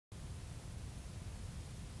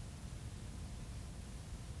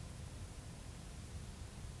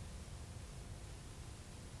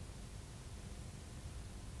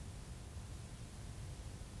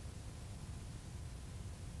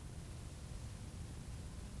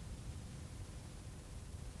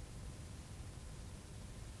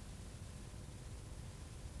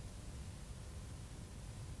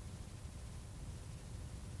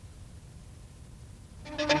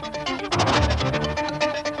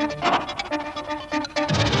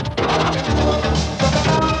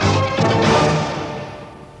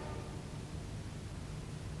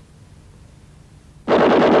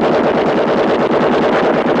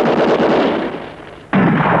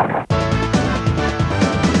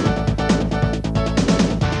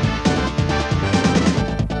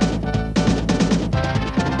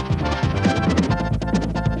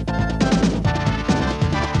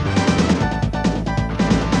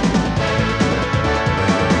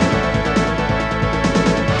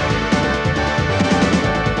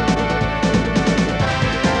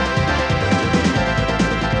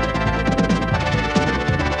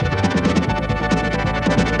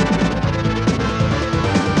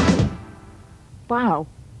Wow.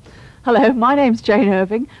 Hello, my name's Jayne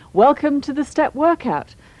Irving. Welcome to the step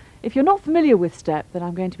workout. If you're not familiar with step, then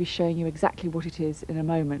I'm going to be showing you exactly what it is in a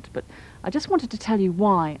moment, but I just wanted to tell you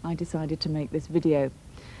why I decided to make this video.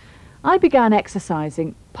 I began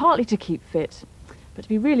exercising partly to keep fit, but to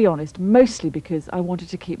be really honest, mostly because I wanted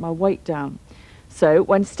to keep my weight down. So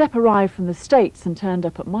when step arrived from the States and turned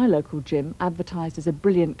up at my local gym, advertised as a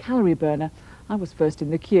brilliant calorie burner, I was first in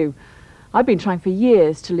the queue. I've been trying for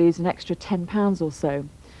years to lose an extra 10 pounds or so.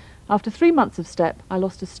 After 3 months of step, I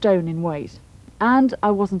lost a stone in weight. And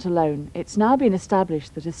I wasn't alone. It's now been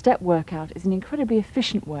established that a step workout is an incredibly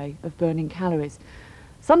efficient way of burning calories.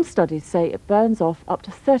 Some studies say it burns off up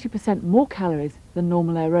to 30% more calories than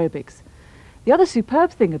normal aerobics. The other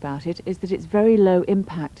superb thing about it is that it's very low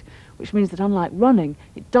impact, which means that unlike running,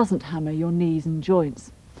 it doesn't hammer your knees and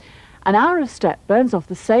joints. An hour of step burns off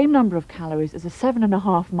the same number of calories as a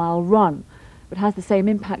 7.5-mile run, but has the same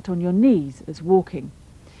impact on your knees as walking.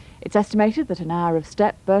 It's estimated that an hour of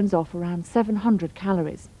step burns off around 700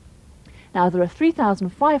 calories. Now, there are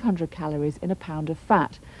 3,500 calories in a pound of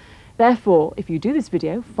fat. Therefore, if you do this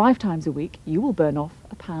video 5 times a week, you will burn off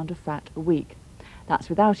a pound of fat a week. That's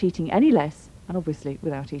without eating any less, and obviously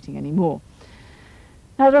without eating any more.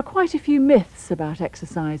 Now, there are quite a few myths about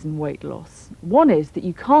exercise and weight loss. One is that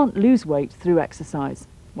you can't lose weight through exercise.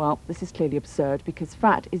 Well, this is clearly absurd because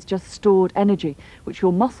fat is just stored energy, which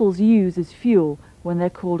your muscles use as fuel when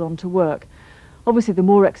they're called on to work. Obviously, the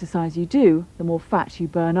more exercise you do, the more fat you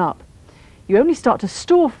burn up. You only start to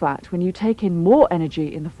store fat when you take in more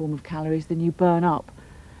energy in the form of calories than you burn up.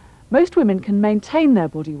 Most women can maintain their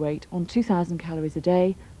body weight on 2,000 calories a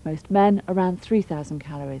day, most men around 3,000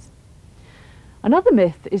 calories. Another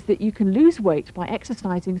myth is that you can lose weight by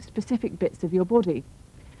exercising specific bits of your body.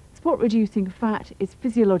 Sport-reducing fat is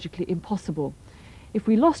physiologically impossible. If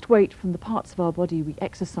we lost weight from the parts of our body we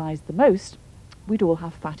exercised the most, we'd all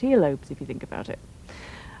have fat earlobes if you think about it.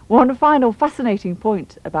 One final fascinating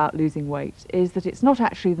point about losing weight is that it's not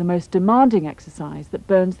actually the most demanding exercise that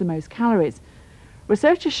burns the most calories.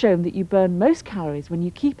 Research has shown that you burn most calories when you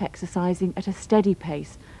keep exercising at a steady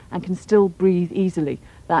pace and can still breathe easily.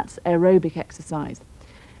 That's aerobic exercise.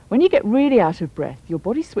 When you get really out of breath, your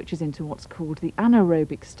body switches into what's called the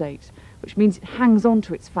anaerobic state, which means it hangs on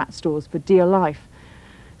to its fat stores for dear life.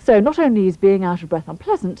 So not only is being out of breath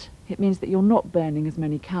unpleasant, it means that you're not burning as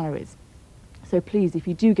many calories. So please, if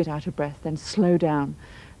you do get out of breath, then slow down.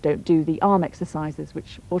 Don't do the arm exercises,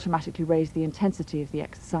 which automatically raise the intensity of the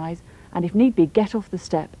exercise, and if need be, get off the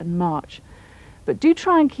step and march. But do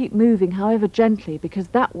try and keep moving, however gently, because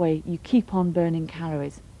that way you keep on burning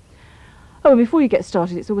calories. Oh, and before you get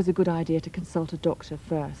started, it's always a good idea to consult a doctor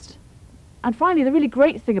first. And finally, the really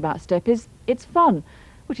great thing about step is it's fun,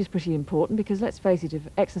 which is pretty important because, let's face it, if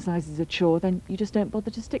exercise is a chore, then you just don't bother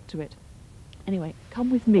to stick to it. Anyway, come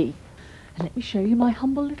with me and let me show you my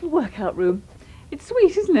humble little workout room. It's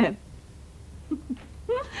sweet, isn't it?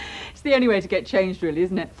 It's the only way to get changed, really,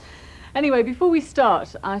 isn't it? Anyway, before we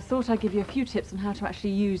start, I thought I'd give you a few tips on how to actually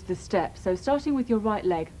use the step. So starting with your right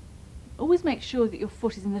leg, always make sure that your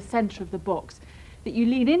foot is in the centre of the box, that you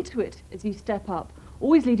lean into it as you step up,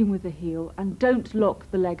 always leading with the heel, and don't lock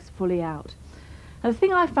the legs fully out. Now, the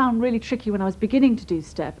thing I found really tricky when I was beginning to do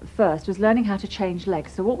step at first was learning how to change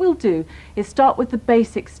legs. So what we'll do is start with the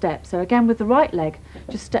basic step. So again, with the right leg,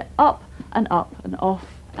 just step up and off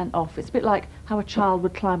and off. It's a bit like how a child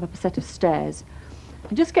would climb up a set of stairs.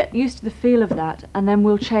 And just get used to the feel of that, and then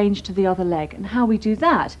we'll change to the other leg. And how we do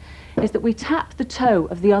that is that we tap the toe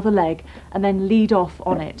of the other leg and then lead off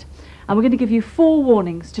on it. And we're going to give you 4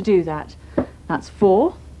 warnings to do that. That's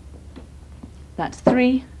 4, that's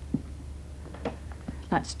 3,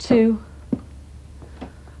 that's 2,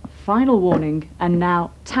 final warning, and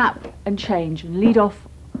now tap and change and lead off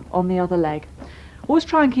on the other leg. Always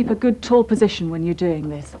try and keep a good tall position when you're doing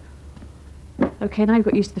this. Okay, now you've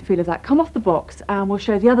got used to the feel of that. Come off the box and we'll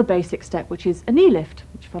show the other basic step, which is a knee lift,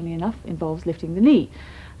 which funnily enough involves lifting the knee.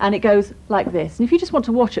 And it goes like this. And if you just want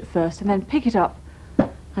to watch it first and then pick it up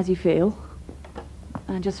as you feel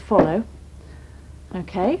and just follow.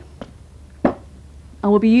 Okay.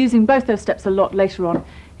 And we'll be using both those steps a lot later on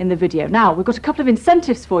in the video. Now, we've got a couple of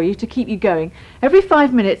incentives for you to keep you going. Every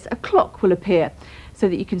 5 minutes, a clock will appear so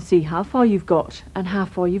that you can see how far you've got and how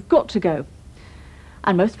far you've got to go.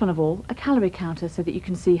 And most fun of all, a calorie counter so that you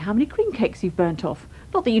can see how many cream cakes you've burnt off.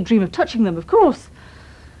 Not that you dream of touching them, of course.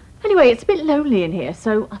 Anyway, it's a bit lonely in here,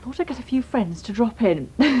 so I thought I'd get a few friends to drop in.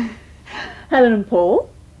 Helen and Paul,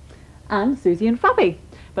 and Susie and Fabi.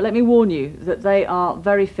 But let me warn you that they are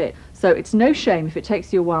very fit, so it's no shame if it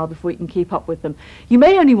takes you a while before you can keep up with them. You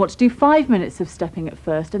may only want to do 5 minutes of stepping at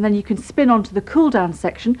first, and then you can spin onto the cool down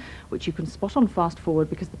section, which you can spot on fast forward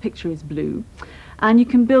because the picture is blue, and you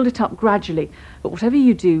can build it up gradually. But whatever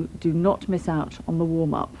you do, do not miss out on the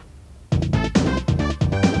warm-up.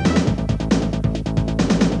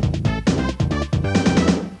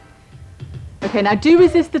 Okay, now do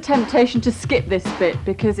resist the temptation to skip this bit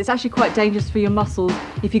because it's actually quite dangerous for your muscles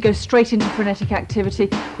if you go straight into frenetic activity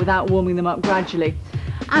without warming them up gradually.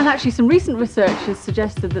 And actually some recent research has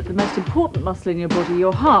suggested that the most important muscle in your body,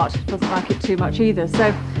 your heart, doesn't like it too much either.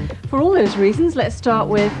 So for all those reasons, let's start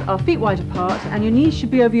with our feet wide apart, and your knees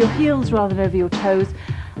should be over your heels rather than over your toes.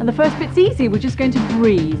 And the first bit's easy. We're just going to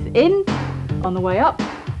breathe in on the way up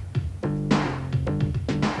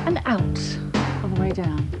and out on the way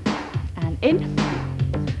down. In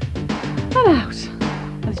and out.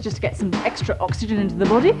 That's just to get some extra oxygen into the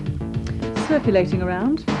body, circulating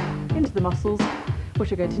around into the muscles,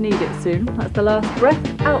 which are going to need it soon. That's the last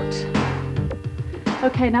breath. Out.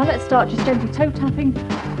 Okay, now let's start just gently toe tapping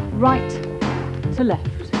right to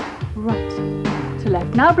left, right to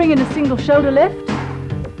left. Now bring in a single shoulder lift.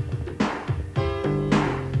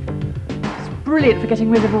 It's brilliant for getting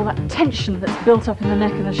rid of all that tension that's built up in the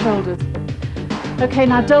neck and the shoulders. Okay,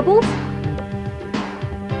 now doubles.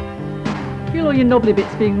 Feel all your knobbly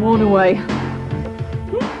bits being worn away.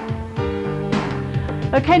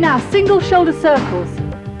 Okay, now single shoulder circles.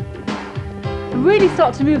 Really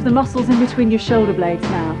start to move the muscles in between your shoulder blades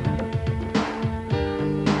now.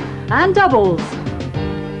 And doubles.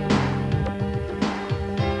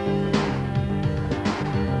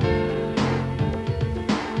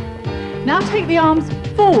 Now take the arms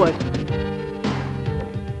forward.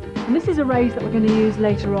 And this is a raise that we're going to use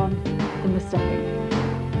later on in the stepping.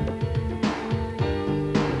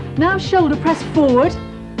 Now shoulder press forward.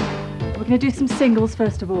 We're going to do some singles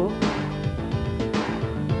first of all.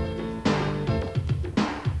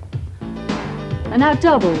 And now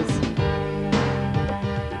doubles.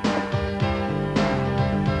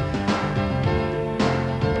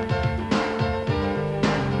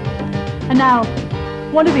 And now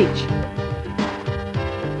one of each.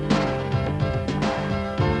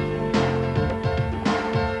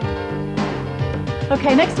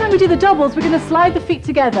 Okay, next time we do the doubles, we're going to slide the feet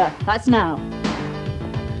together. That's now.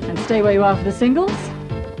 And stay where you are for the singles.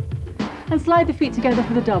 And slide the feet together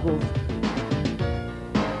for the doubles.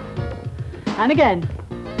 And again.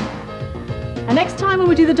 And next time when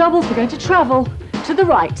we do the doubles, we're going to travel to the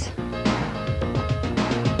right.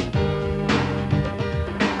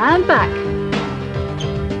 And back.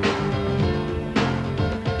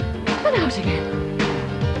 And out again.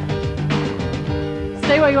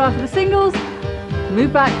 Stay where you are for the singles.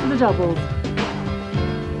 Move back to the doubles.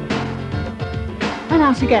 And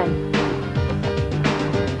out again.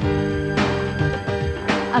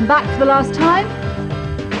 And back for the last time.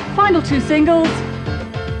 Final two singles.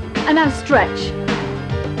 And now stretch.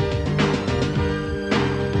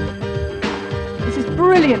 This is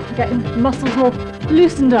brilliant for getting muscles all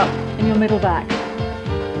loosened up in your middle back.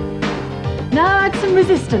 Now add some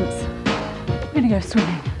resistance. We're going to go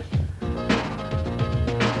swimming.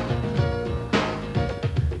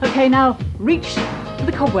 Okay, now reach to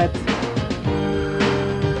the cobwebs.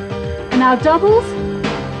 And now doubles.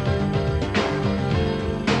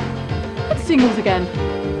 And singles again.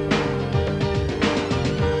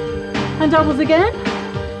 And doubles again.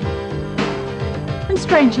 And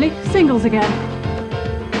strangely, singles again.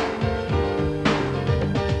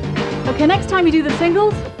 Okay, next time you do the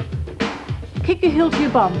singles, kick your heel to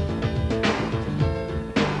your bum.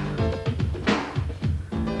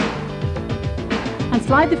 And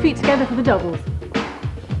slide the feet together for the doubles.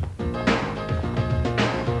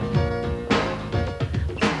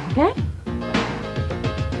 Okay.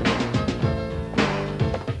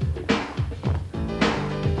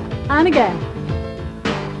 And again.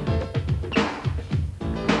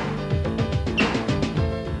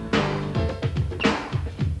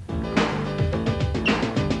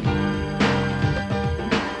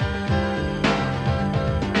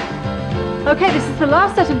 Okay, this is the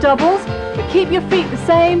last set of doubles, but keep your feet the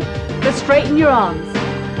same, but straighten your arms.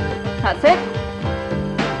 That's it.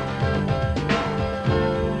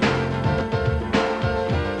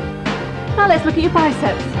 Now let's look at your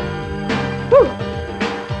biceps. Woo.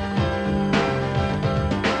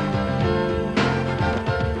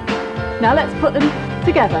 Now let's put them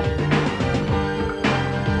together.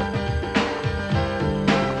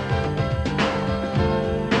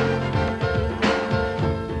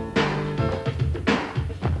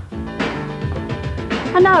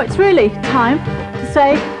 And now it's really time to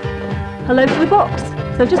say hello to the box.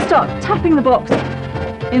 So just start tapping the box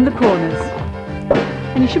in the corners.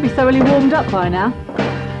 And you should be thoroughly warmed up by now.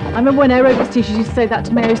 I remember when aerobics teachers used to say that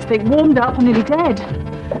to me, I used to think, warmed up, I'm nearly dead.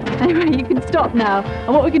 Anyway, you can stop now.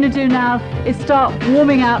 And what we're going to do now is start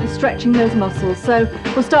warming out and stretching those muscles. So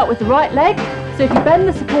we'll start with the right leg. So if you bend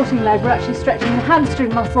the supporting leg, we're actually stretching the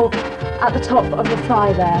hamstring muscle at the top of the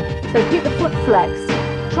thigh there. So keep the foot flexed.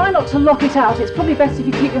 Try not to lock it out. It's probably best if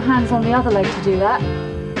you keep your hands on the other leg to do that.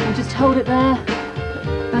 And just hold it there.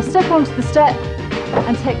 Now step onto the step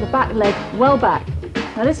and take the back leg well back.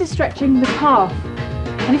 Now this is stretching the calf.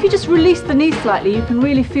 And if you just release the knee slightly, you can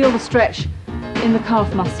really feel the stretch in the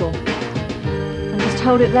calf muscle. And just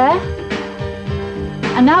hold it there.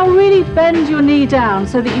 And now really bend your knee down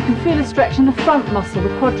so that you can feel a stretch in the front muscle, the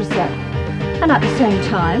quadricep. And at the same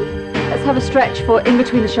time, let's have a stretch for in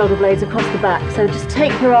between the shoulder blades across the back. So just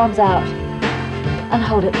take your arms out and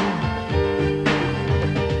hold it there.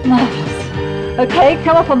 Marvellous. Okay,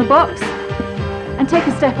 come up on the box and take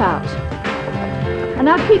a step out. And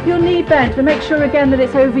now keep your knee bent, but make sure again that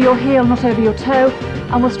it's over your heel, not over your toe,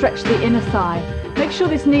 and we'll stretch the inner thigh. Make sure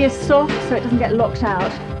this knee is soft so it doesn't get locked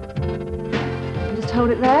out. And just hold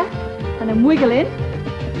it there, and then wiggle in,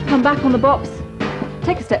 come back on the box,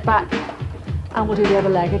 take a step back, and we'll do the other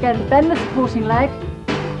leg. Again, bend the supporting leg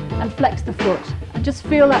and flex the foot. And just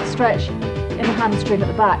feel that stretch in the hamstring at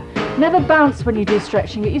the back. Never bounce when you do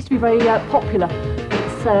stretching. It used to be very popular.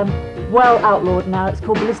 It's well outlawed now. It's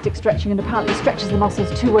called ballistic stretching, and apparently it stretches the muscles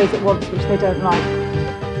 2 ways at once, which they don't like.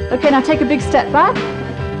 Okay, now take a big step back.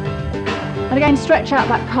 And again, stretch out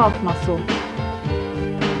that calf muscle.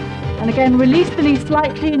 And again, release the knee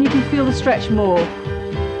slightly and you can feel the stretch more.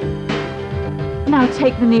 Now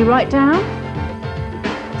take the knee right down,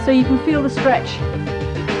 so you can feel the stretch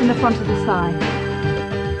in the front of the thigh.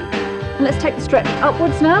 And let's take the stretch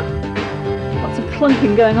upwards now. Lots of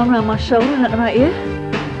plunking going on around my shoulder, I don't know about you.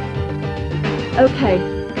 Okay,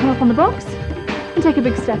 come up on the box and take a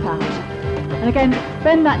big step out. And again,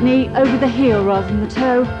 bend that knee over the heel rather than the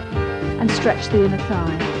toe and stretch the inner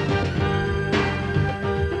thigh.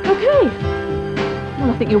 Okay, well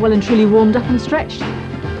I think you're well and truly warmed up and stretched.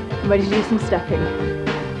 I'm ready to do some stepping.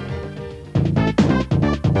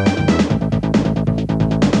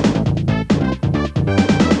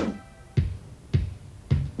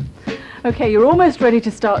 Okay, you're almost ready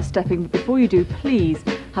to start stepping, but before you do, please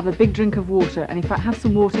have a big drink of water, and in fact have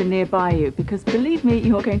some water nearby you, because believe me,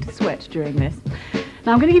 you're going to sweat during this.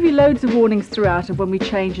 Now I'm going to give you loads of warnings throughout of when we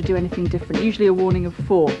change or do anything different, usually a warning of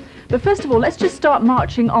 4. But first of all, let's just start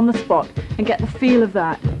marching on the spot and get the feel of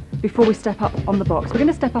that before we step up on the box. We're going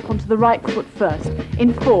to step up onto the right foot first,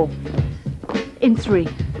 in 4, in 3,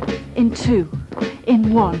 in 2,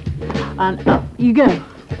 in 1, and up you go.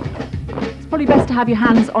 It's probably best to have your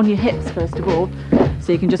hands on your hips first of all,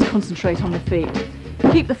 so you can just concentrate on the feet.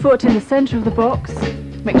 Keep the foot in the centre of the box,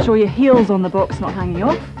 make sure your heel's on the box, not hanging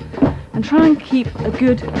off, and try and keep a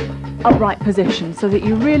good upright position so that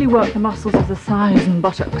you really work the muscles of the thighs and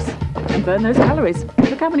buttocks and burn those calories.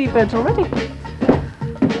 Look how many you've burnt already.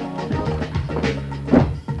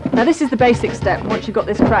 Now this is the basic step. Once you've got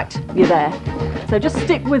this cracked, you're there. So just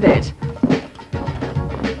stick with it.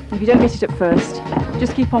 If you don't get it at first,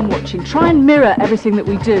 just keep on watching. Try and mirror everything that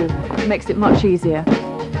we do. It makes it much easier.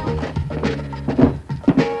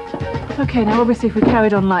 Okay, now obviously if we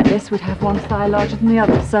carried on like this, we'd have one thigh larger than the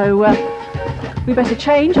other. So we better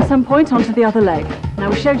change at some point onto the other leg. Now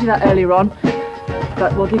we showed you that earlier on,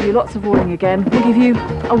 but we'll give you lots of warning again. We'll give you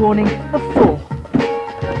a warning of 4,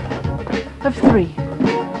 of 3,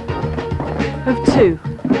 of 2,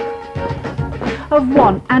 of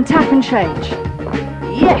 1, and tap and change.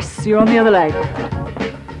 Yes, you're on the other leg.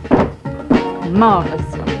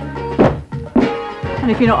 Marvellous. And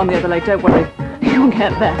if you're not on the other leg, don't worry, you'll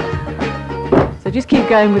get there. So just keep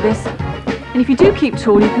going with this. And if you do keep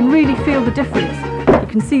tall, you can really feel the difference. You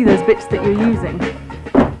can see those bits that you're using.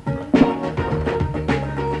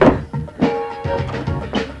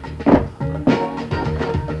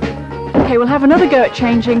 Okay, we'll have another go at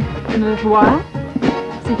changing in a little while.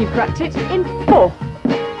 See if you've cracked it. In 4,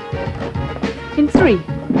 in 3,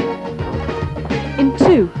 in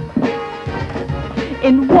 2,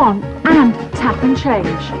 in 1, and tap and change.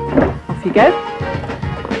 Off you go.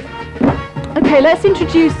 Okay, let's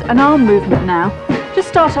introduce an arm movement now. Just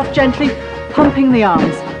start off gently, pumping the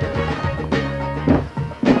arms.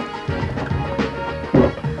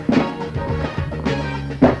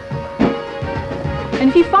 And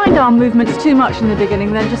if you find arm movements too much in the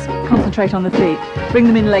beginning, then just concentrate on the feet. Bring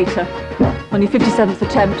them in later, on your 57th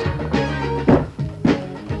attempt.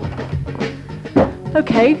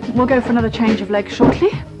 Okay, we'll go for another change of legs shortly.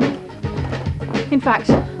 In fact,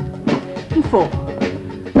 in 4,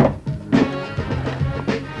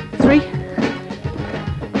 3,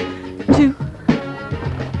 2,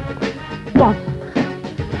 1,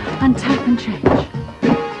 and tap and change.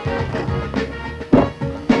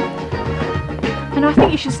 And I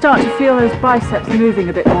think you should start to feel those biceps moving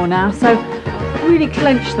a bit more now, so really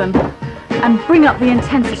clench them and bring up the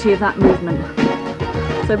intensity of that movement.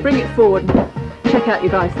 So bring it forward and check out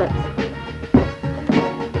your biceps.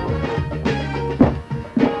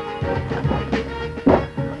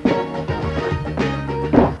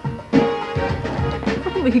 I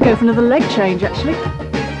think we could go for another leg change actually.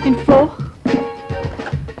 In 4,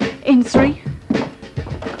 in 3,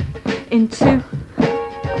 in 2,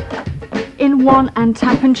 in 1, and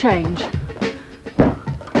tap and change.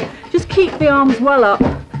 Just keep the arms well up.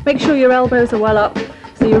 Make sure your elbows are well up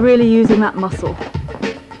so you're really using that muscle.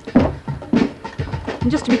 And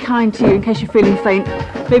just to be kind to you, in case you're feeling faint,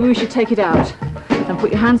 maybe we should take it out and put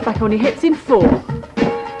your hands back on your hips in 4,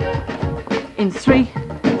 in 3,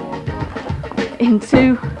 in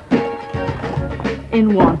 2,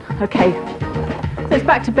 in 1. Okay, so it's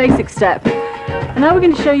back to basic step. And now we're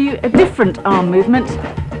going to show you a different arm movement,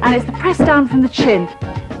 and it's the press down from the chin.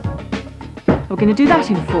 We're going to do that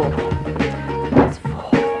in 4. That's 4.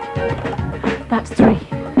 That's 3.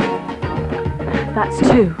 That's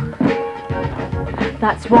 2.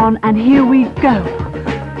 That's 1, and here we go.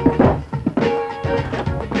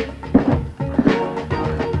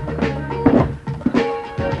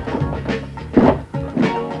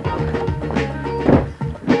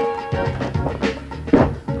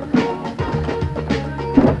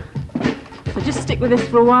 So just stick with this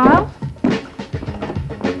for a while,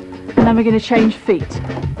 and then we're going to change feet.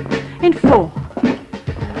 In 4,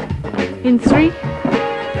 in 3,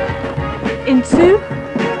 in 2,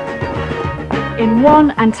 in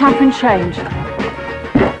 1, and tap and change.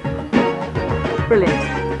 Brilliant.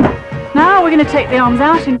 Now we're going to take the arms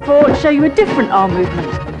out in 4 and show you a different arm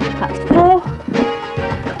movement. That's 4,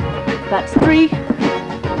 that's 3,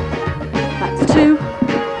 that's 2,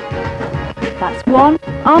 that's 1,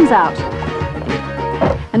 arms out.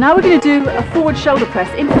 And now we're going to do a forward shoulder press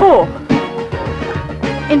in 4,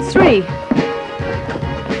 in 3,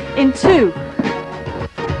 in 2,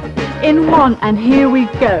 in 1, and here we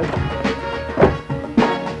go.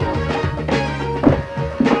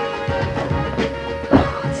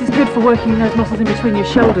 Good for working those muscles in between your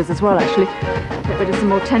shoulders as well, actually. Get rid of some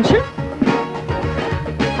more tension.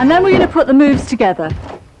 And then we're going to put the moves together.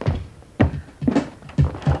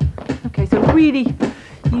 Okay, so really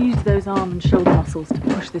use those arm and shoulder muscles to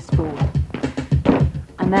push this forward.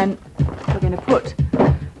 And then we're going to put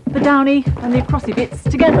the downy and the acrossy bits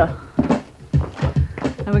together.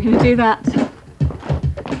 And we're going to do that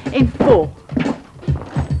in 4,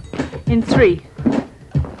 in 3,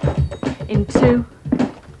 in 2,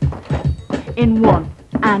 in 1,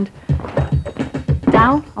 and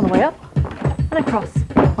down on the way up and across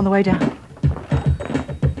on the way down.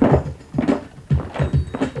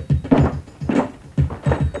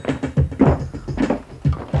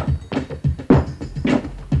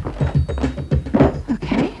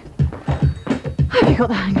 Okay, have you got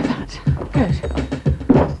the hang of that? Good.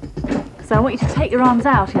 So I want you to take your arms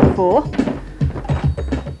out in 4,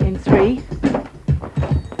 in 3,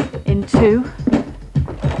 in 2,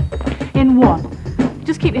 in 1.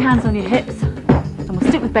 Just keep your hands on your hips, and we'll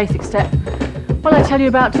stick with basic step while I tell you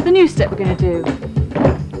about the new step we're going to do.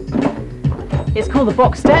 It's called the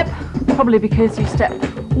box step, probably because you step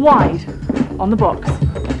wide on the box.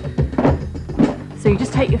 So you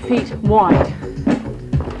just take your feet wide.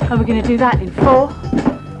 And we're going to do that in 4,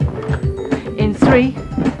 in 3,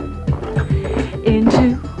 in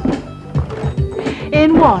 2,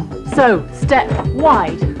 in 1. So step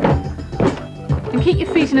wide. And keep your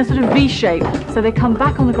feet in a sort of V shape, so they come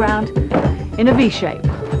back on the ground in a V shape.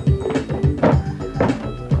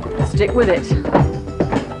 Stick with it.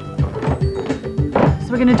 So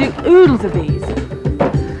we're going to do oodles of these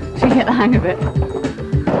till you get the hang of it.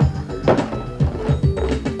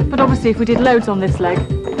 But obviously if we did loads on this leg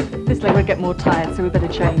would get more tired, so we better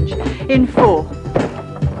change. In 4,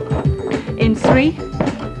 in 3,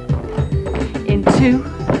 in 2, 2,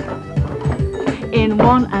 in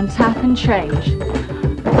 1 and tap and change.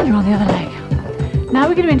 You're on the other leg. Now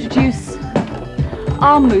we're going to introduce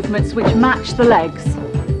arm movements which match the legs.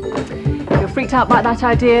 If you're freaked out by that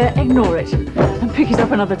idea, ignore it and pick it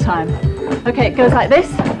up another time. Okay, it goes like this.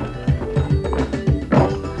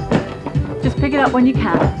 Just pick it up when you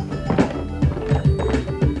can.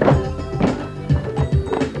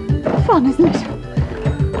 Fun, isn't it?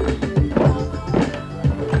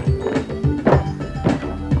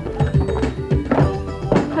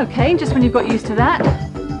 Okay, just when you've got used to that,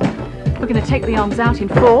 we're going to take the arms out in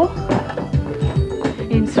 4,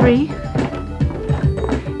 in 3,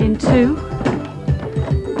 in 2,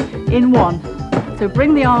 in 1. So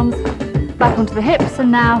bring the arms back onto the hips,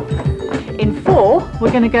 and now in 4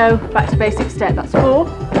 we're going to go back to basic step. That's 4,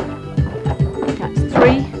 that's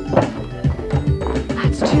 3,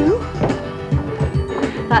 that's 2,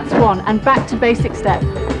 that's 1, and back to basic step.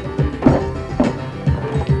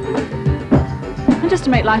 And just to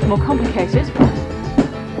make life more complicated,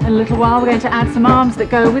 in a little while we're going to add some arms that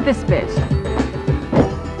go with this bit.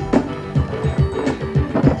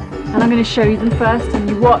 And I'm going to show you them first, and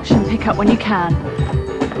you watch and pick up when you can.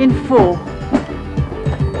 In 4,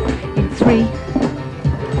 in 3,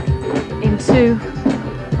 in 2,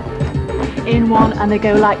 in 1, and they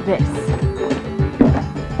go like this.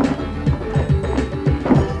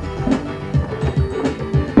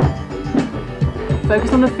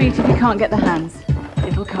 Focus on the feet if you can't get the hands.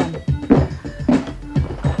 It'll come.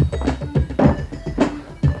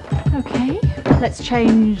 Okay, let's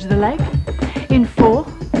change the leg. In 4,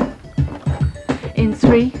 in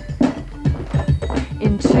 3,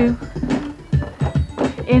 in 2,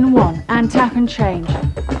 in 1, and tap and change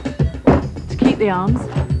to keep the arms.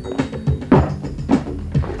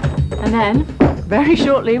 And then, very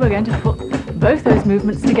shortly, we're going to put both those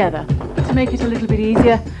movements together. But to make it a little bit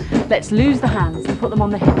easier, let's lose the hands and put them on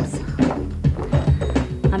the hips.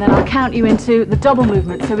 And then I'll count you into the double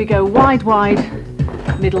movement. So we go wide, wide,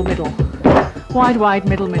 middle, middle. Wide, wide,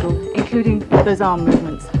 middle, middle, including those arm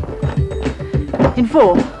movements. In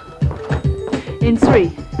 4, in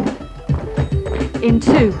 3, in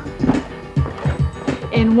 2,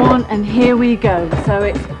 in 1, and here we go. So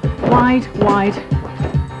it's wide, wide,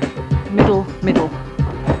 middle, middle.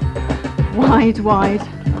 Wide, wide,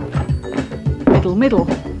 middle, middle.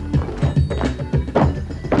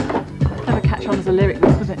 Never catch on as a lyric,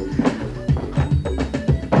 this, would it?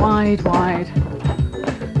 Wide, wide,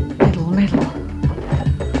 middle, middle.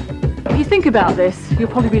 If you think about this, you'll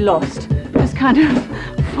probably be lost. Just kind of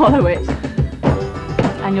follow it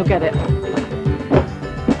and you'll get it.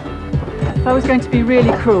 If I was going to be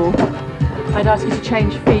really cruel, I'd ask you to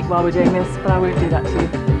change feet while we're doing this, but I won't do that to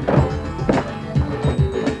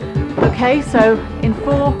you. Okay, so in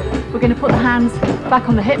 4, we're going to put the hands back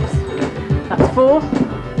on the hips. That's 4,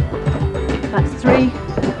 that's 3,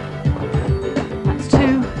 that's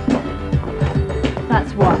 2,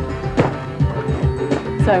 that's 1.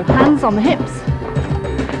 So hands on the hips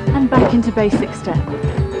and back into basic step.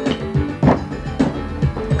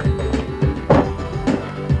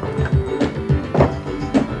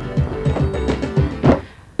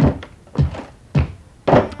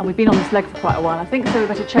 And we've been on this leg for quite a while, I think, so we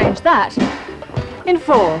better change that. In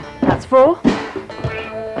 4, that's 4,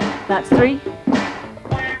 that's 3,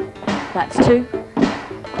 that's 2,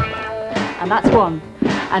 and that's 1,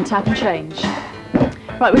 and tap and change.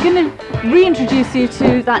 Right, we're going to reintroduce you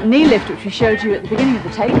to that knee lift which we showed you at the beginning of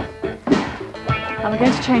the tape, and we're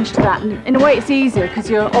going to change to that, and in a way it's easier because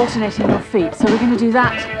you're alternating your feet. So we're going to do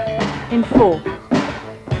that in 4,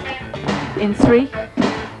 in 3,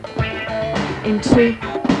 in 2,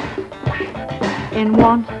 in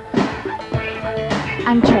 1,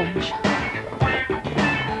 and change.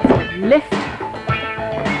 Lift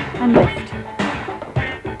and lift,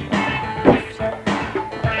 lift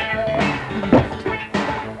and lift.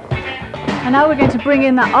 And now we're going to bring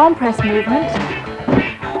in that arm press movement,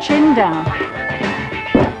 chin down,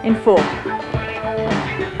 in 4,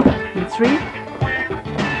 in 3,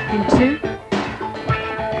 in 2,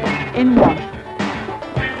 in 1.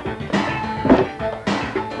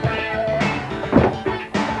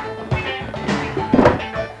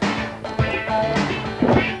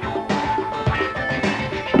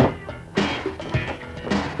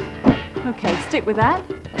 Okay, stick with that,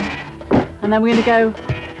 and then we're going to go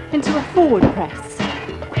into a forward press.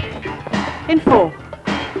 In 4,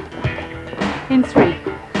 in 3,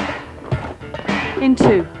 in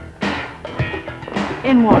 2,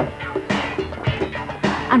 in 1,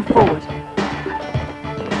 and forward.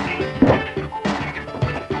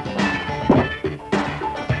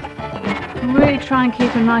 And really try and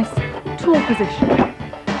keep a nice tall position.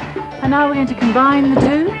 And now we're going to combine the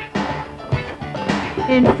two.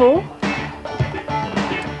 In 4,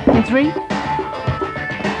 in 3,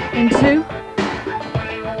 in 2,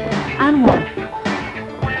 and 1.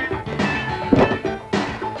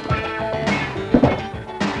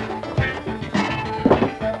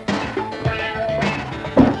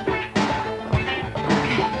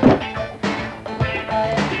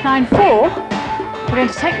 Now in 4, we're going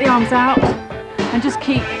to take the arms out and just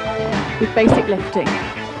keep with basic lifting.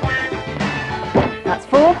 That's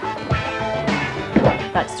 4,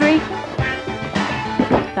 that's 3,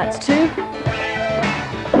 that's 2,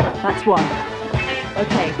 that's 1.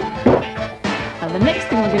 Okay, and the next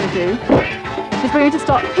thing we're going to do is we're going to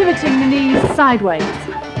start pivoting the knees sideways.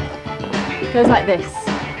 It goes like this.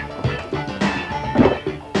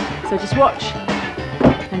 So just watch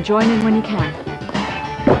and join in when you can.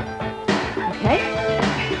 Okay,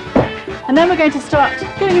 and then we're going to start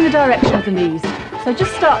going in the direction of the knees. So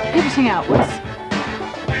just start pivoting outwards,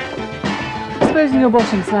 exposing your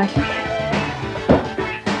bottom slightly,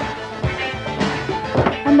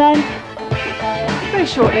 and then very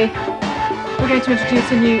shortly we're going to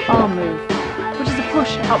introduce a new arm move, which is a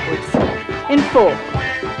push upwards. In 4,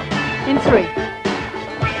 in 3,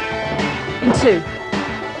 in 2,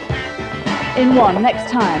 in 1, next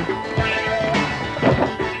time.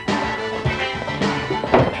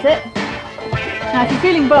 That's it. Now if you're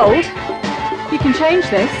feeling bold, you can change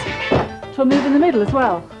this to a move in the middle as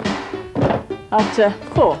well. After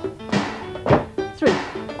 4, 3,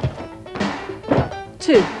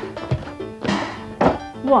 2,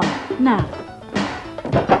 1, now.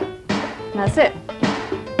 That's it.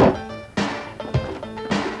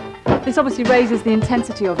 This obviously raises the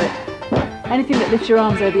intensity of it. Anything that lifts your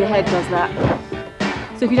arms over your head does that.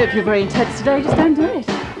 So if you don't feel very intense today, just don't do it.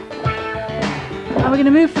 And we're going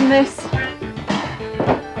to move from this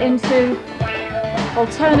into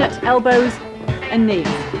alternate elbows and knees.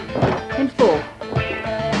 In 4,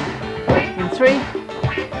 in 3,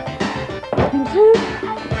 in 2,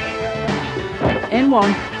 in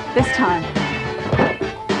 1, this time.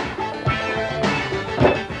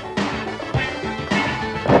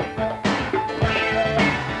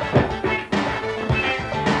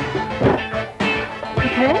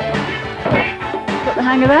 Okay, got the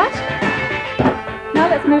hang of that. Now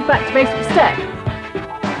let's move back to basic step.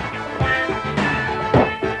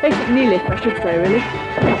 Basic knee lift, I should say, really.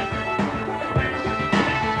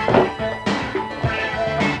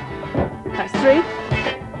 That's 3,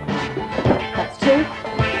 that's 2,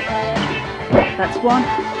 that's 1.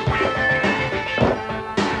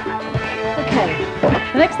 Okay,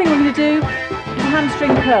 the next thing we're going to do is a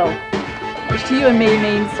hamstring curl, which to you and me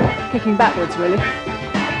means kicking backwards, really.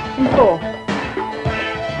 In 4,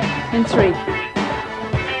 in 3,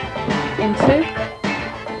 in 2,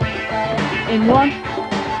 in 1,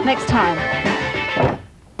 next time.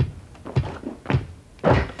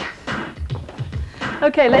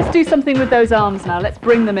 Okay, let's do something with those arms now. Let's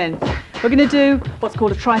bring them in. We're going to do what's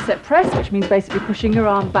called a tricep press, which means basically pushing your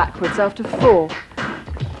arm backwards after 4,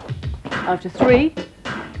 after 3,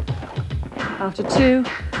 after 2,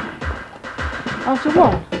 after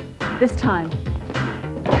 1, this time.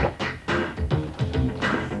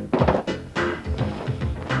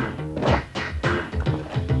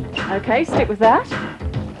 Okay, stick with that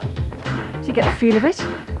so you get the feel of it,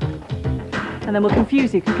 and then we'll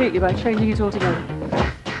confuse you completely by changing it all together.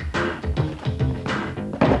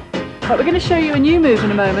 But we're going to show you a new move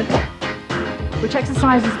in a moment, which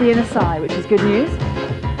exercises the inner thigh, which is good news.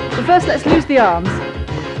 But first let's lose the arms.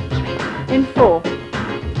 In 4,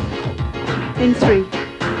 in 3,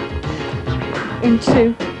 in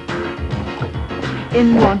 2,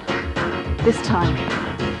 in 1, this time.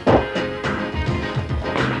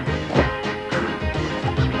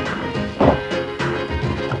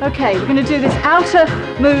 Okay, we're going to do this outer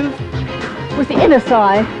move with the inner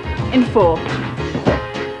thigh in 4.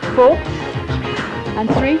 4, and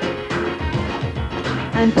 3,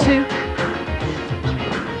 and 2,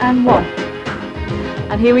 and 1.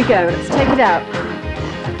 And here we go, let's take it out.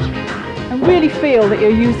 And really feel that you're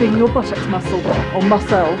using your buttocks muscle, or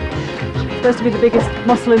muscle. It's supposed to be the biggest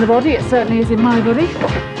muscle in the body, it certainly is in my body.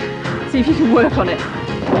 See if you can work on it.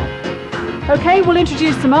 Okay, we'll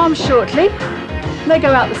introduce some arms shortly. They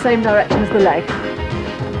go out the same direction as the leg.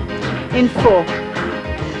 In 4,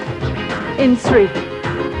 in 3,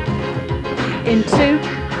 in 2,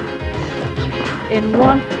 in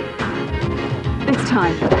 1, this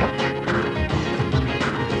time.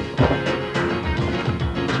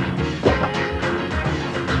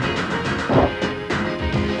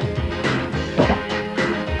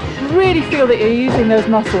 Really feel that you're using those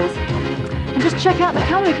muscles. And just check out the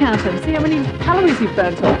calorie counter and see how many calories you've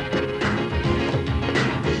burnt off.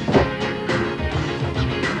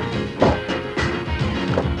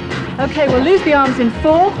 Okay, we'll lose the arms in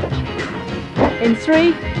 4, in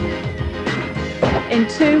 3, in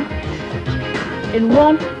 2, in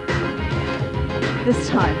 1, this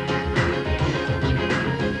time.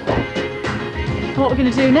 And what we're going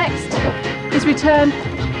to do next is return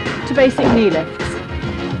to basic knee lifts.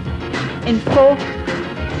 In 4,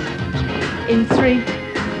 in 3,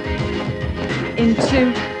 in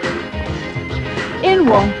 2, in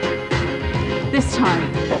 1, this time.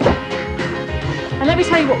 And let me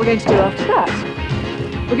tell you what we're going to do after that.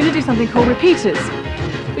 We're going to do something called repeaters,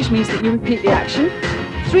 which means that you repeat the action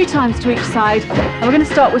 3 times to each side, and we're going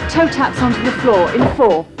to start with toe taps onto the floor in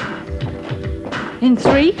 4, in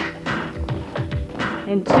 3,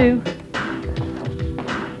 in 2,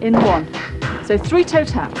 in 1. So 3 toe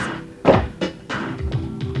taps,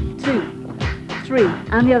 2, 3,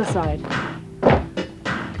 and the other side,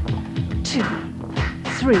 2,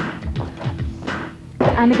 3,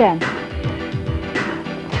 and again.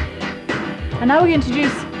 And now we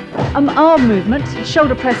introduce an arm movement,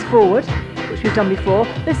 shoulder press forward, which we've done before,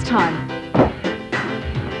 this time.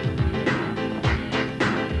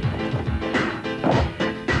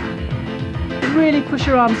 Really push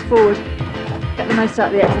your arms forward, get the most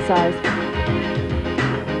out of the exercise.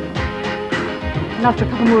 And after a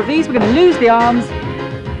couple more of these, we're going to lose the arms,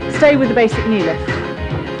 stay with the basic knee lift.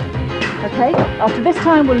 Okay, after this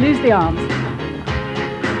time we'll lose the arms.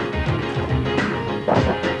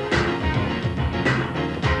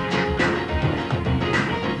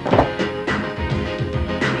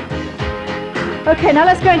 Okay, now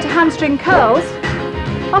let's go into hamstring curls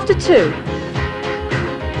after 2.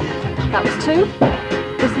 That was 2,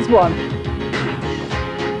 this is 1.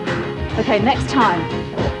 Okay, next time.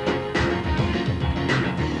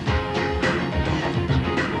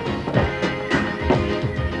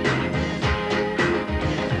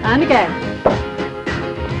 And again.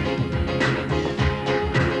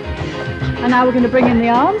 And now we're going to bring in the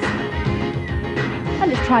arms.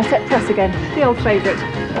 And it's tricep press again, the old favourite.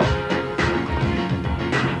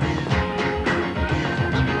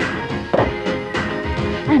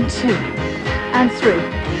 And 2, and 3,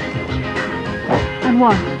 and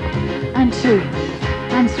 1, and 2,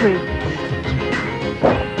 and 3,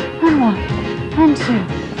 and 1, and 2,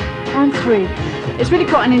 and 3. It's really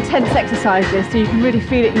quite an intense exercise this, so you can really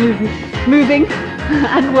feel it moving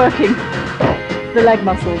and working the leg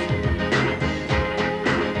muscles.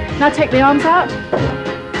 Now take the arms out.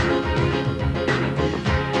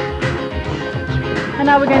 And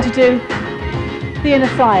now we're going to do the inner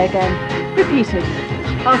thigh again, repeated.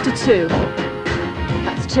 After 2,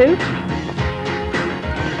 that's 2,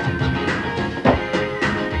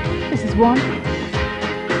 this is 1,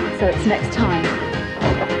 so it's next time,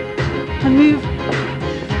 and move, 2,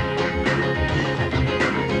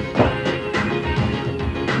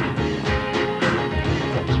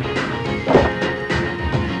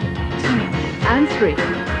 and 3.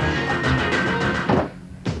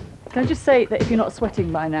 Can I just say that if you're not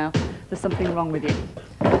sweating by now, there's something wrong with you.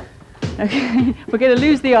 Okay, we're going to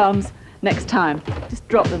lose the arms next time. Just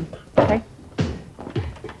drop them, okay?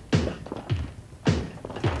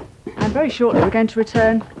 And very shortly we're going to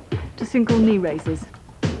return to single knee raises.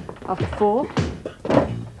 After 4,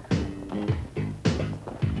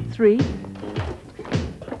 3,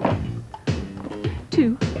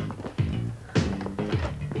 2,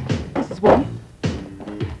 this is 1.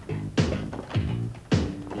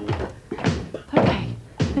 Okay,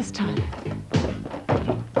 this time.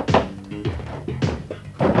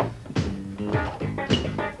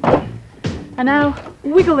 And now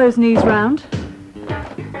wiggle those knees round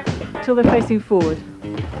till they're facing forward.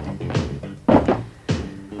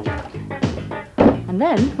 And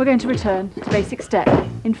then we're going to return to basic step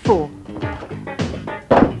in 4,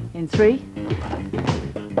 in 3,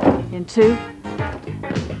 in 2,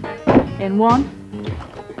 in 1.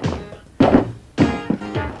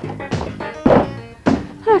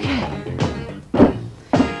 Okay.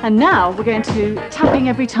 And now we're going to tapping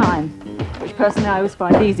every time, which personally I always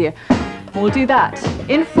find easier. We'll do that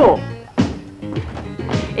in 4,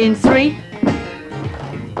 in 3,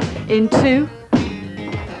 in 2,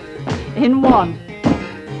 in 1.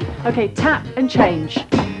 Okay, tap and change,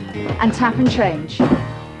 and tap and change,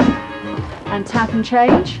 and tap and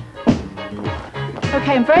change.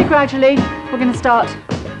 Okay, and very gradually we're going to start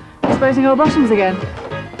exposing our bottoms again.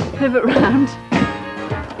 Pivot round.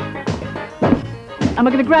 And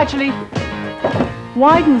we're going to gradually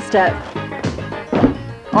widen the step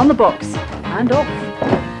on the box and off.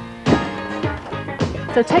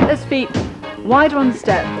 So take those feet wider on the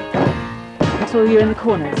step until you're in the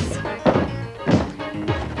corners.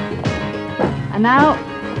 And now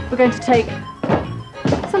we're going to take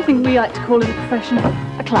something we like to call in the profession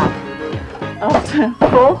a clap. After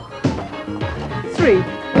 4, 3,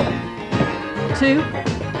 2,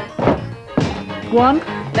 1.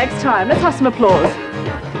 Next time. Let's have some applause.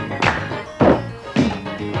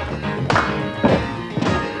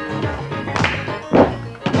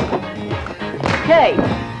 Okay.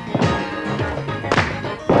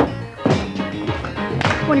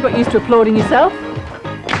 When you got used to applauding yourself,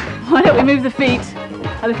 why don't we move the feet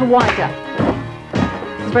a little wider?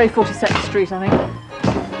 It's very 42nd Street, I think.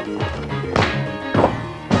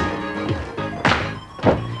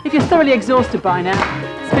 If you're thoroughly exhausted by now,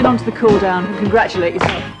 spin onto the cool down and congratulate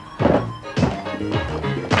yourself.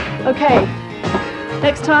 Okay,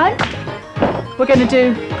 next time we're going to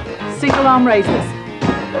do single arm raises.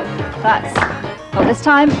 That's not this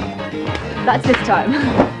time, that's this time.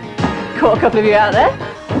 Caught a couple of you out there,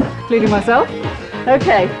 including myself.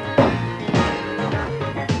 Okay.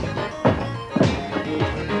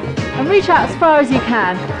 And reach out as far as you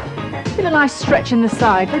can. Feel a nice stretch in the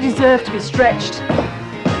side. They deserve to be stretched.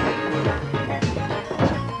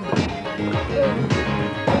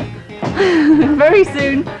 Very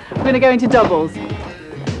soon we're going to go into doubles.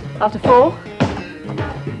 After 4,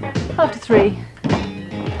 after 3,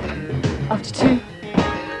 after 2,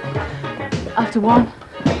 after 1,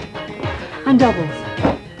 and doubles.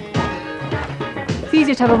 It's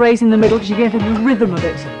easier to have a raise in the middle because you get the rhythm of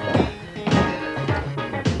it.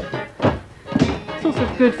 It's also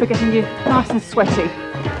good for getting you nice and sweaty.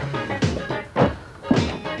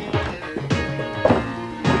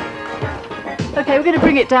 Okay, we're going to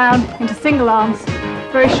bring it down into single arms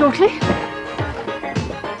very shortly.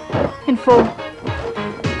 In 4,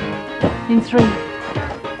 in 3,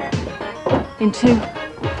 in 2,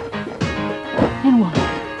 in 1.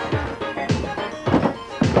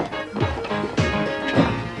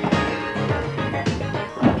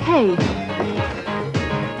 Okay,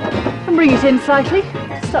 and bring it in slightly.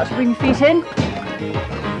 Start to bring your feet in,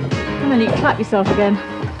 and then you clap yourself again.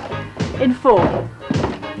 In 4,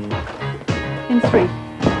 in 3,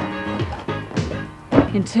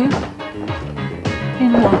 in 2,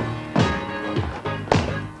 in 1.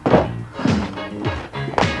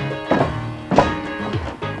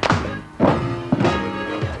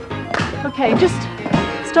 Okay, just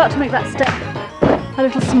start to make that step a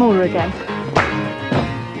little smaller again.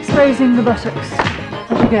 Exposing the buttocks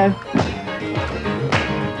as you go.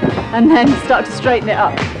 And then start to straighten it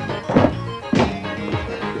up.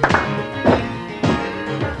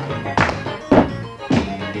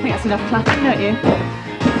 I think that's enough clapping, don't you?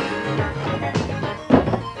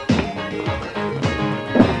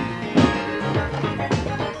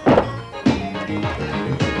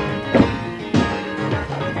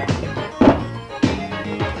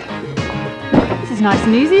 This is nice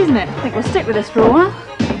and easy, isn't it? I think we'll stick with this for a while.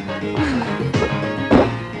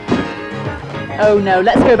 Oh no,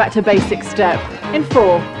 let's go back to basic step. In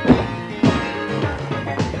 4,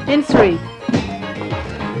 in 3,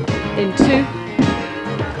 in 2,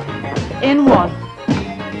 in 1.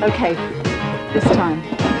 Okay, this time.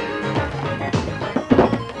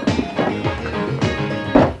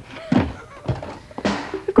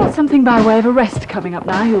 We've got something by way of a rest coming up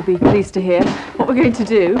now, you'll be pleased to hear. What we're going to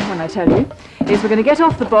do, when I tell you, is we're going to get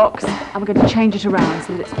off the box and we're going to change it around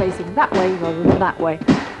so that it's facing that way rather than that way.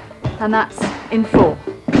 And that's in 4,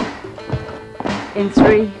 in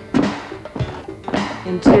 3,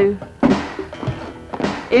 in 2,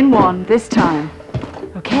 in 1 this time.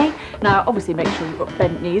 Okay? Now obviously make sure you've got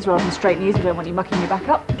bent knees rather than straight knees. We don't want you mucking your back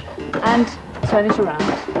up. And turn it around.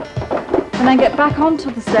 And then get back onto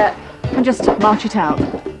the step and just march it out.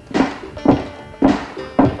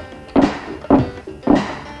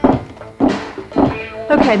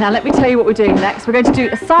 Okay, now let me tell you what we're doing next. We're going to do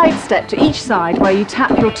a side step to each side where you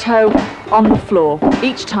tap your toe on the floor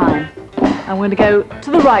each time. And we're going to go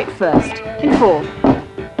to the right first. In 4,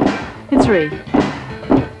 in 3,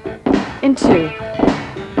 in 2,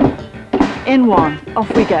 in 1.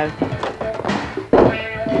 Off we go.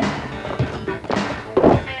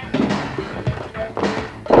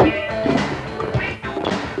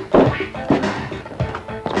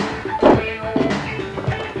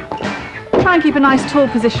 Try and keep a nice tall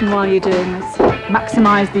position while you're doing this.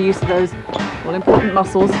 Maximise the use of those all-important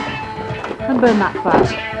muscles and burn that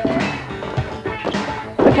fat.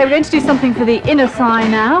 Okay, we're going to do something for the inner thigh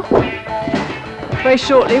now. Very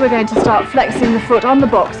shortly we're going to start flexing the foot on the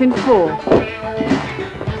box in 4.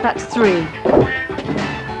 That's 3.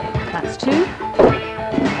 That's 2.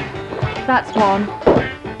 That's 1.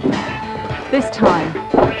 This time.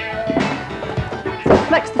 So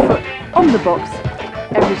flex the foot on the box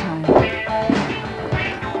every time.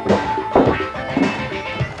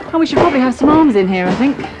 And we should probably have some arms in here, I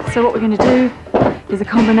think. So what we're going to do is a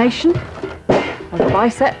combination. of the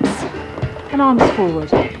biceps and arms forward.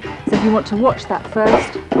 So if you want to watch that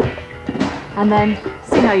first and then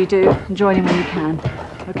see how you do and join in when you can.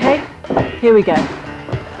 Okay, here we go.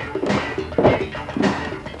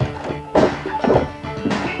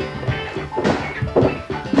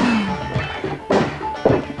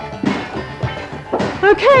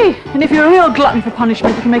 Okay, and if you're a real glutton for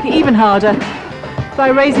punishment, you can make it even harder by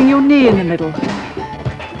raising your knee in the middle.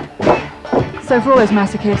 So for all those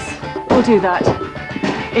masochists, we'll do that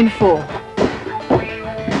in 4,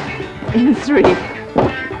 in 3,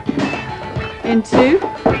 in 2,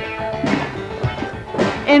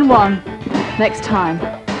 in 1, next time.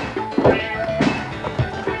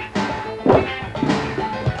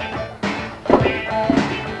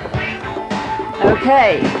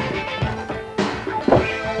 Okay.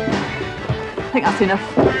 I think that's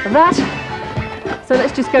enough of that. So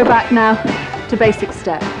let's just go back now to basic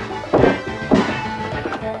step.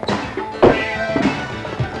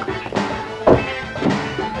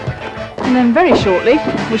 And then very shortly,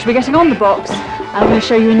 we should be getting on the box, and I'm going to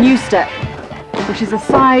show you a new step, which is a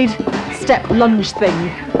side step lunge thing.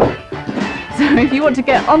 So if you want to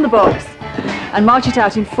get on the box and march it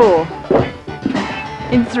out in 4,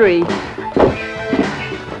 in 3,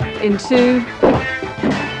 in 2,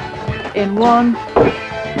 in 1,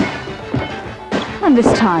 and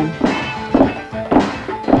this time.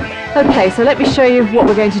 Okay, so let me show you what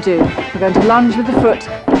we're going to do. We're going to lunge with the foot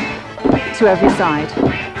to every side,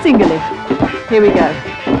 singly. Here we go.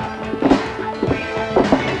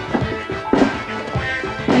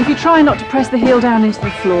 And if you try not to press the heel down into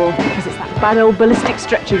the floor, because it's that bad old ballistic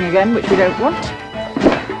stretching again, which we don't want.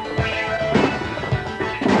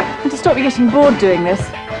 And to stop you getting bored doing this,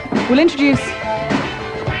 we'll introduce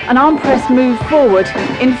an arm press move forward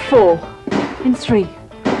in 4, in 3,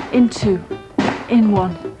 in 2, in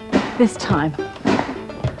 1, this time.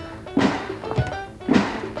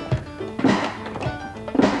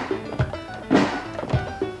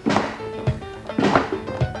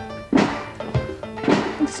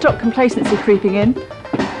 And to stop complacency creeping in,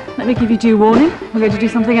 let me give you due warning, we're going to do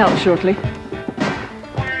something else shortly.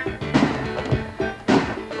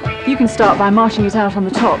 You can start by marching it out on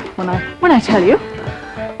the top when I tell you.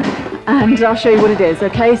 And I'll show you what it is,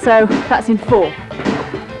 okay? So that's in 4,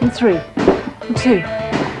 in 3, in 2,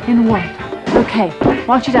 in 1. Okay,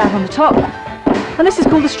 march it out on the top. And this is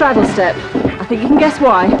called the straddle step. I think you can guess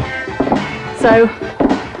why. So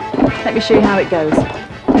let me show you how it goes.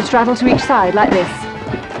 You straddle to each side like this.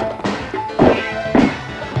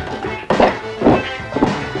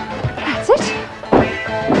 That's it.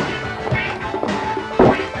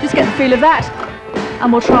 Just get the feel of that.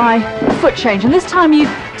 And we'll try a foot change. And this time you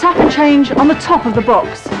tap and change on the top of the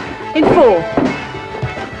box. In 4,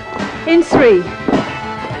 in 3,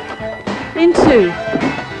 in 2,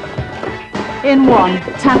 in 1,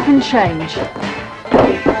 tap and change.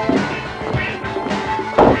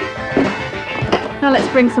 Now let's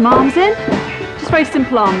bring some arms in, just very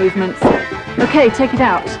simple arm movements. Okay, take it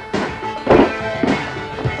out.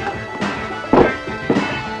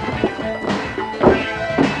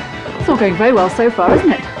 It's all going very well so far,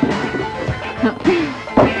 isn't it?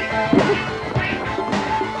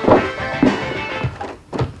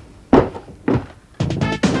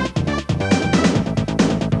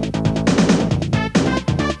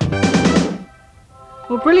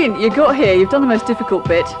 Well, brilliant, you got here, you've done the most difficult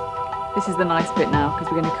bit. This is the nice bit now,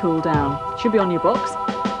 because we're going to cool down. It should be on your box.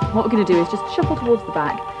 What we're going to do is just shuffle towards the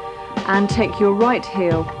back and take your right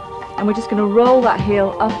heel, and we're just going to roll that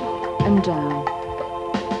heel up and down.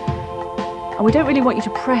 And we don't really want you to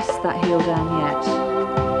press that heel down yet.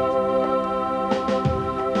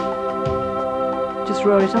 Just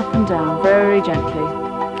roll it up and down very gently,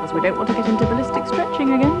 because we don't want to get into ballistic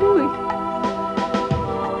stretching again, do we?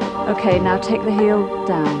 Okay, now take the heel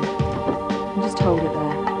down and just hold it there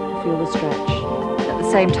and feel the stretch. At the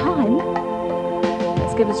same time,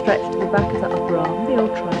 let's give a stretch to the back of the upper arm, the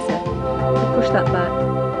old tricep. So push that back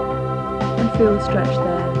and feel the stretch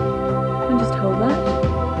there. And just hold that.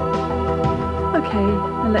 Okay,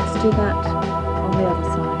 and let's do that on the other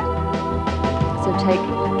side. So take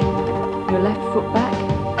your left foot back,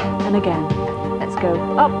 and again, let's go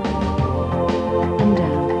up and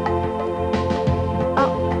down.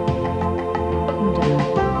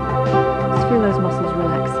 Feel those muscles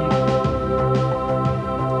relaxing.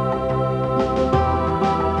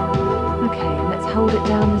 Okay, let's hold it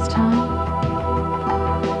down this time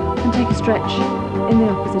and take a stretch in the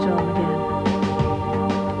opposite arm again.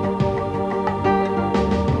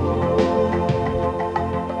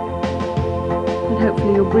 And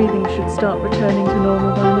hopefully your breathing should start returning to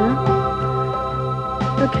normal by now.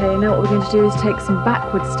 Okay, now what we're going to do is take some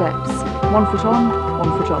backward steps. 1 foot on,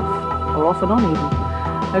 1 foot off, or off and on even.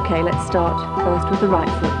 Okay, let's start first with the right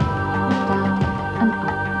foot. Down and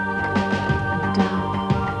up, and down.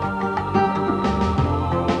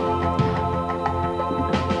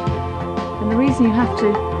 And the reason you have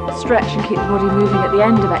to stretch and keep the body moving at the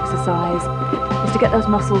end of exercise is to get those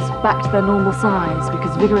muscles back to their normal size,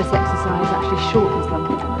 because vigorous exercise actually shortens them.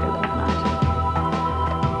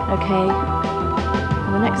 Okay,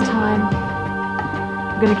 and the next time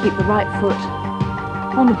I'm going to keep the right foot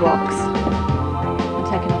on the blocks and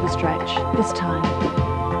take another stretch this time.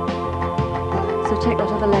 So take that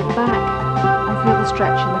other leg back and feel the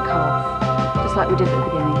stretch in the calf, just like we did at the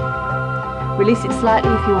beginning. Release it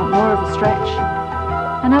slightly if you want more of a stretch.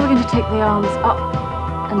 And now we're going to take the arms up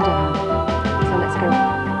and down. So let's go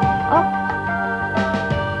up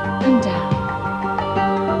and down.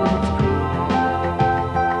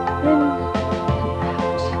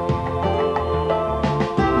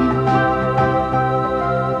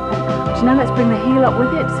 Now let's bring the heel up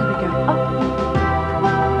with it, so we go up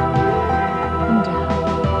and down,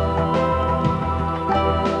 up,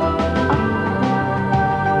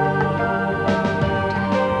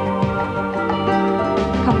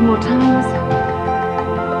 down. A couple more times.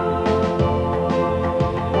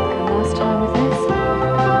 And last time with this.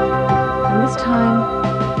 And this time,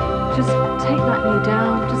 just take that knee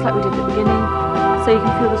down, just like we did at the beginning, so you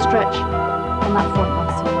can feel the stretch on that front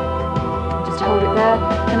muscle. Hold it there,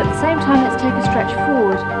 and at the same time let's take a stretch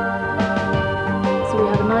forward, so we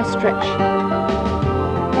have a nice stretch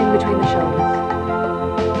in between the shoulders.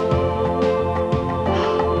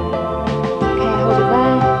 Okay, hold it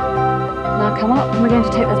there. Now come up, and we're going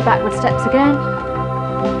to take those backward steps again.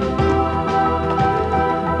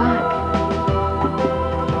 And back.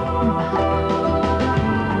 And back.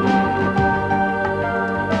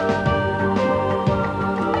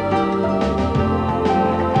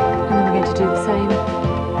 Do the same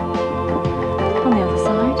on the other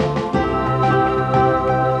side.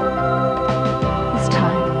 This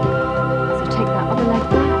time, so take that other leg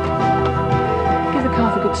back, give the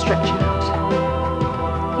calf a good stretch out,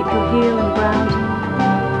 keep your heel on the ground,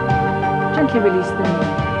 gently release the knee.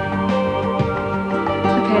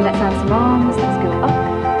 Okay, let's add some arms, let's go up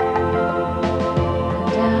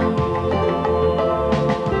and down,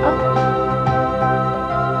 up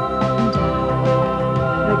and down.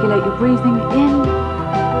 Regulate your breathing in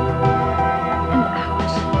and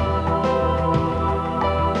out,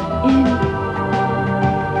 in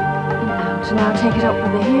and out. And now take it up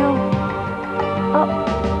with the heel, up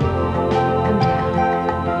and down,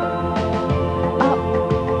 up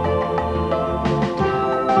and down.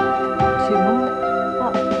 2 more,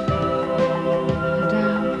 up and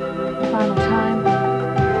down. Final time,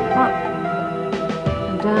 up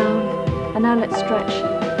and down. And now let's stretch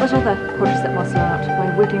that other quadricep muscle out by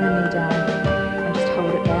wiggling the knee down, and just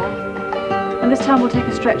hold it there. And this time we'll take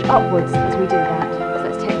a stretch upwards as we do that. So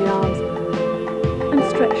let's take the arms and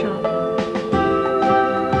stretch up.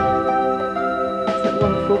 Is that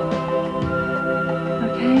wonderful?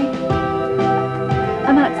 Okay.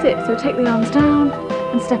 And that's it. So take the arms down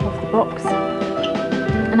and step off the box.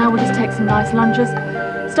 And now we'll just take some nice lunges,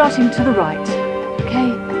 starting to the right.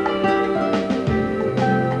 Okay.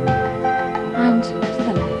 And to the left.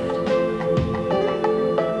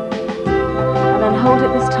 Hold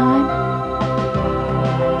it this time,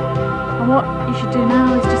 and what you should do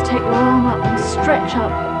now is just take your arm up and stretch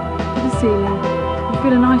up to the ceiling. You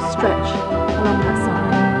feel a nice stretch along that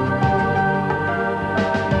side.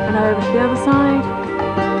 And now over to the other side.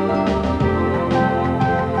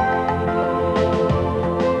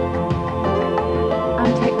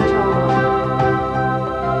 And take that arm up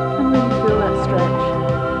and really feel that stretch.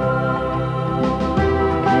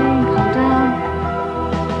 Okay, and come down.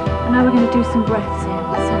 And now we're going to do some breaths in.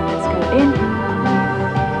 So let's go in,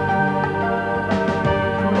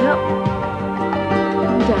 and up,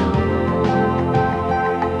 and down,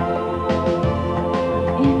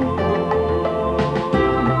 and in,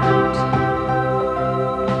 and out,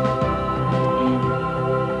 and in,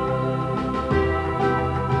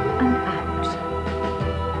 and out.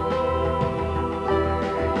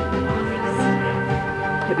 Marvellous.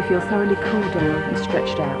 Hope you feel thoroughly cooled down and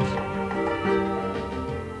stretched out.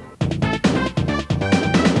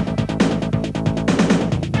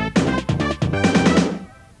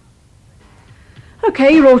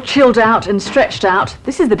 Okay, you're all chilled out and stretched out.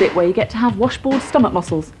 This is the bit where you get to have washboard stomach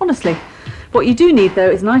muscles, honestly. What you do need though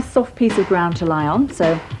is a nice soft piece of ground to lie on,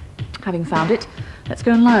 so having found it, let's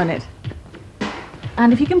go and lie on it.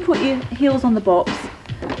 And if you can put your heels on the box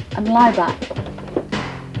and lie back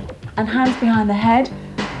and hands behind the head,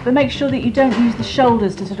 but make sure that you don't use the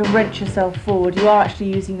shoulders to sort of wrench yourself forward. You are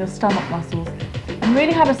actually using your stomach muscles. And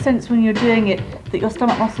really have a sense when you're doing it that your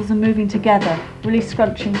stomach muscles are moving together, really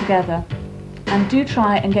scrunching together. And do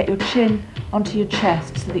try and get your chin onto your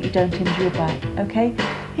chest so that you don't injure your back. Okay,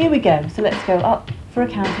 here we go. So let's go up for a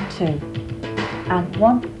count of 2. And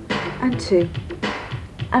 1 and 2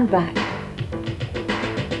 and back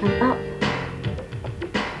and up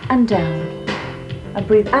and down. And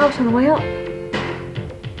breathe out on the way up,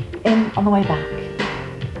 in on the way back.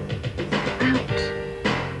 Out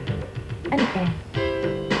and in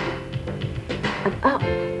and up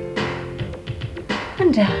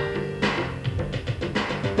and down.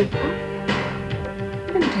 And up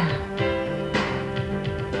and down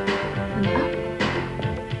and up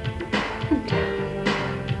and down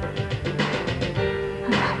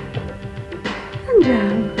and up and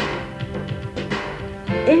down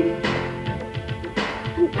and in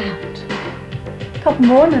and out. A couple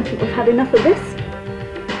more and I think we've had enough of this.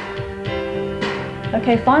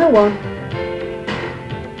 Okay, final one.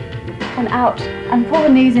 And out and pull the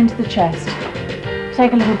knees into the chest.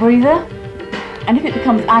 Take a little breather. And if it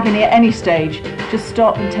becomes agony at any stage, just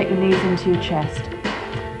stop and take the knees into your chest.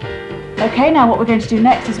 Okay, now what we're going to do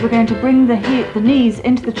next is we're going to bring the knees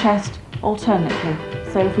into the chest alternately.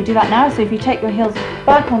 So if we do that now, so if you take your heels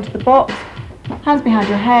back onto the box, hands behind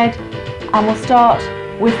your head, and we'll start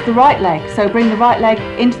with the right leg. So bring the right leg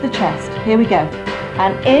into the chest. Here we go.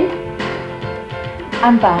 And in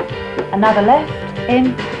and back. And now the left,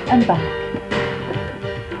 in and back.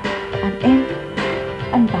 And in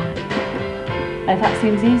and back. If that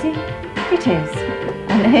seems easy, it is.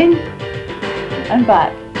 And in and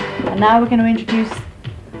back. And now we're going to introduce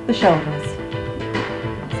the shoulders.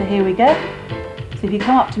 So here we go. So if you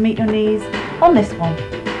come up to meet your knees on this one.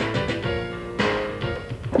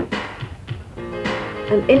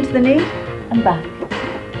 And into the knee and back.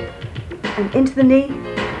 And into the knee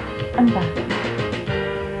and back.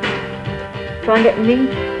 Try and get the knee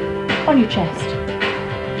on your chest.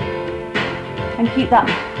 And keep that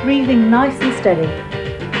breathing nice and steady.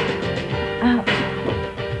 Out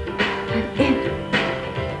and in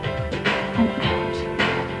and out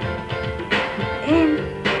and in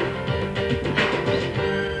and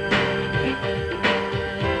out.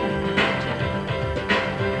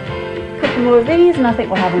 A couple more of these and I think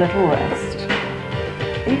we'll have a little rest.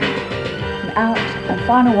 In and out, and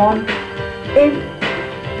final one. In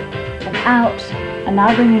and out, and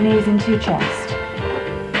now bring your knees into your chest.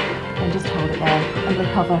 Just hold it there and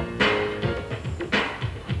recover.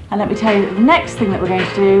 And let me tell you that the next thing that we're going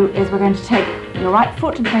to do is we're going to take your right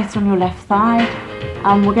foot and place it on your left thigh,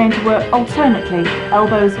 and we're going to work alternately,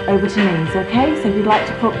 elbows over to knees, okay? So if you'd like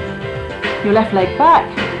to put your left leg back,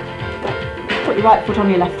 put your right foot on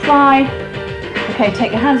your left thigh, okay,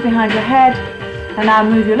 take your hands behind your head, and now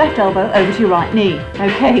move your left elbow over to your right knee.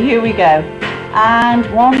 Okay, here we go. And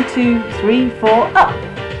 1, 2, 3, 4, up.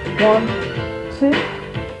 1, 2,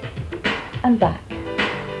 and back,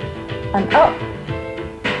 and up,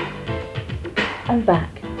 and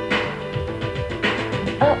back,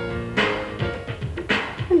 and up,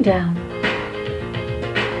 and down,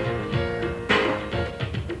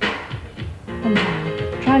 and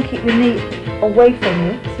down. Try and keep your knee away from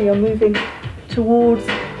you, so you're moving towards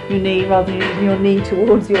your knee rather than your knee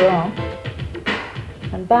towards your arm,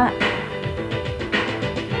 and back,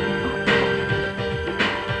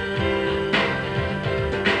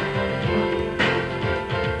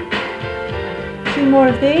 more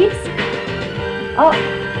of these. Up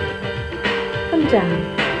and down.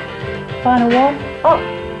 Final one. Up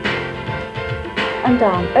and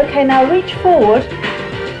down. Okay, now reach forward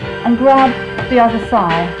and grab the other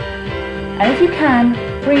thigh. And if you can,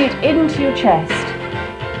 bring it into your chest.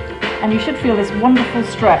 And you should feel this wonderful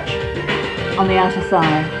stretch on the outer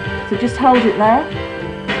thigh. So just hold it there.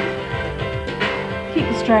 Keep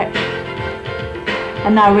the stretch.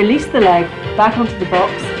 And now release the leg back onto the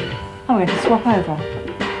box. And we're going to swap over.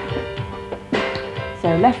 So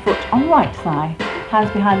left foot on right thigh,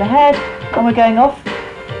 hands behind the head, and we're going off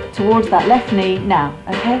towards that left knee now.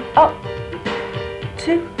 Okay, up,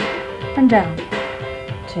 2, and down,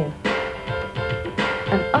 2,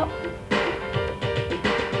 and up,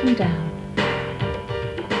 and down,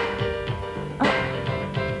 up,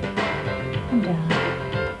 and down,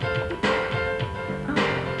 up,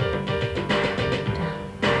 and down.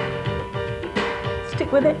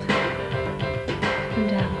 Stick with it. And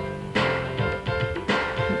down,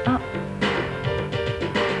 and up,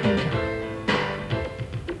 and down,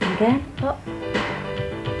 and again, up,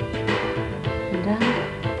 and down,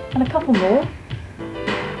 and a couple more,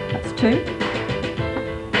 that's 2,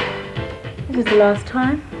 this is the last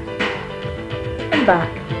time, and back.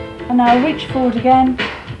 And now reach forward again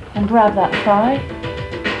and grab that thigh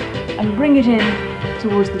and bring it in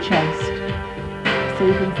towards the chest. So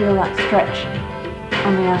you can feel that stretch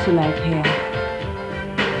on the outer leg here.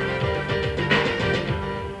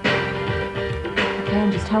 Okay,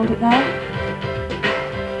 and just hold it there.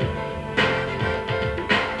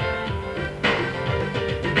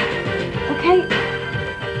 Okay,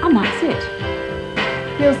 and that's it.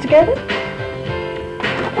 Heels together,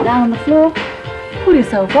 down on the floor, pull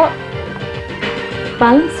yourself up,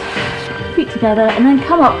 balance, feet together, and then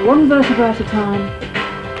come up one vertebra at a time,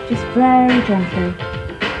 just very gently.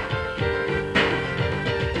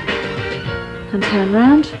 And turn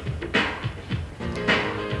round.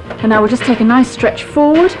 And now we'll just take a nice stretch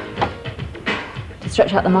forward to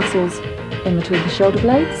stretch out the muscles in between the shoulder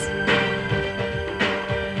blades.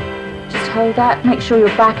 Just hold that, make sure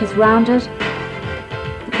your back is rounded.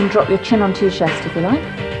 You can drop your chin onto your chest if you like.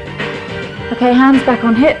 Okay, hands back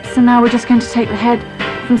on hips, and now we're just going to take the head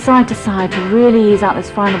from side to side to really ease out those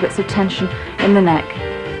final bits of tension in the neck.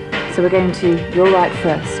 So we're going to your right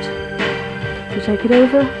first. So take it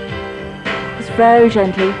over, just very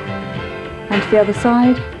gently, and to the other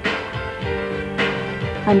side,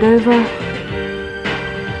 and over, and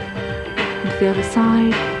to the other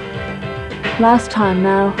side. Last time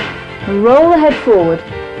now, and roll the head forward,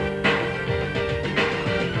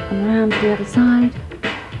 and round to the other side,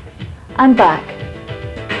 and back,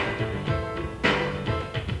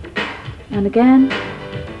 and again,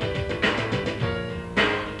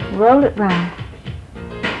 roll it round,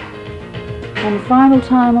 and final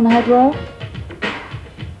time on the head roll.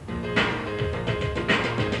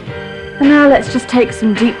 And now let's just take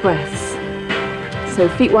some deep breaths. So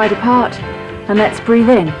feet wide apart, and let's breathe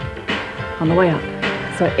in on the way up.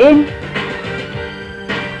 So in,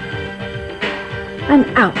 and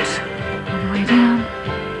out on the way down,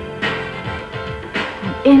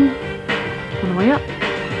 and in on the way up,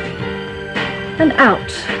 and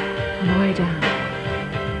out on the way down.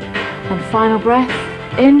 And final breath,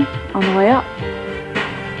 in on the way up,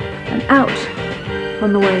 and out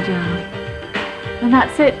on the way down. And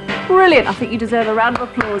that's it. Brilliant. I think you deserve a round of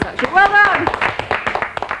applause, actually. Well done.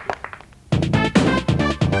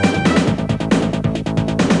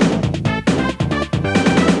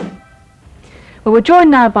 Well, we're joined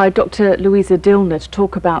now by Dr. Louisa Dillner to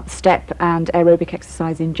talk about step and aerobic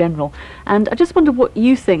exercise in general. And I just wonder what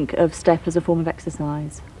you think of step as a form of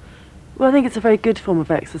exercise. Well, I think it's a very good form of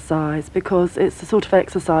exercise because it's the sort of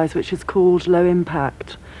exercise which is called low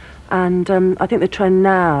impact. And I think the trend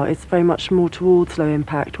now is very much more towards low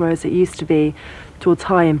impact, whereas it used to be towards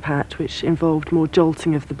high impact, which involved more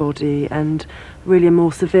jolting of the body and really a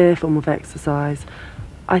more severe form of exercise.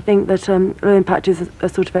 I think that low impact is a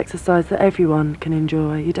sort of exercise that everyone can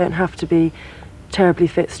enjoy. You don't have to be terribly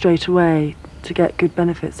fit straight away to get good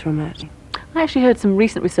benefits from it. I actually heard some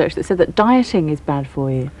recent research that said that dieting is bad for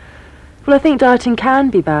you. Well, I think dieting can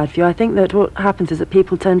be bad for you. I think that what happens is that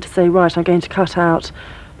people tend to say, right, I'm going to cut out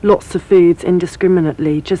lots of foods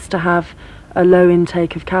indiscriminately just to have a low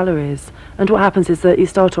intake of calories. And what happens is that you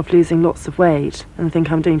start off losing lots of weight and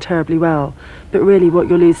think I'm doing terribly well, but really what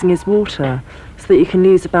you're losing is water, so that you can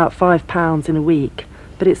lose about 5 pounds in a week,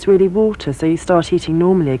 but it's really water, so you start eating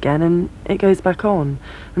normally again and it goes back on,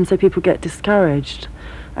 and so people get discouraged.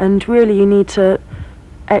 And really you need to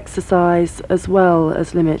exercise as well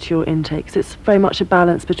as limit your intake, so it's very much a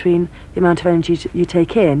balance between the amount of energy you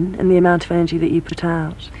take in and the amount of energy that you put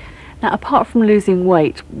out. Now, apart from losing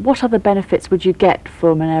weight, what other benefits would you get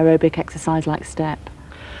from an aerobic exercise like step?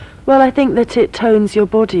 Well, I think that it tones your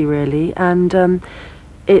body really, and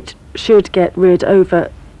it should get rid over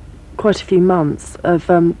quite a few months of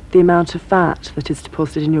the amount of fat that is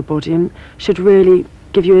deposited in your body, and should really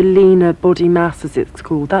give you a leaner body mass, as it's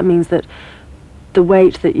called. That means that the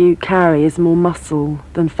weight that you carry is more muscle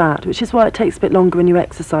than fat, which is why it takes a bit longer when you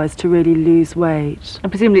exercise to really lose weight.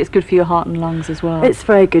 And presumably it's good for your heart and lungs as well. It's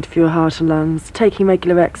very good for your heart and lungs. Taking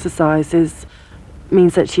regular exercises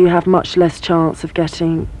means that you have much less chance of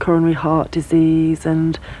getting coronary heart disease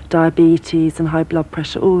and diabetes and high blood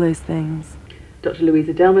pressure, all those things. Dr.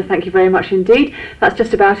 Louisa Dillner, thank you very much indeed. That's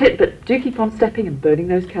just about it, but do keep on stepping and burning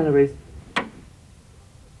those calories.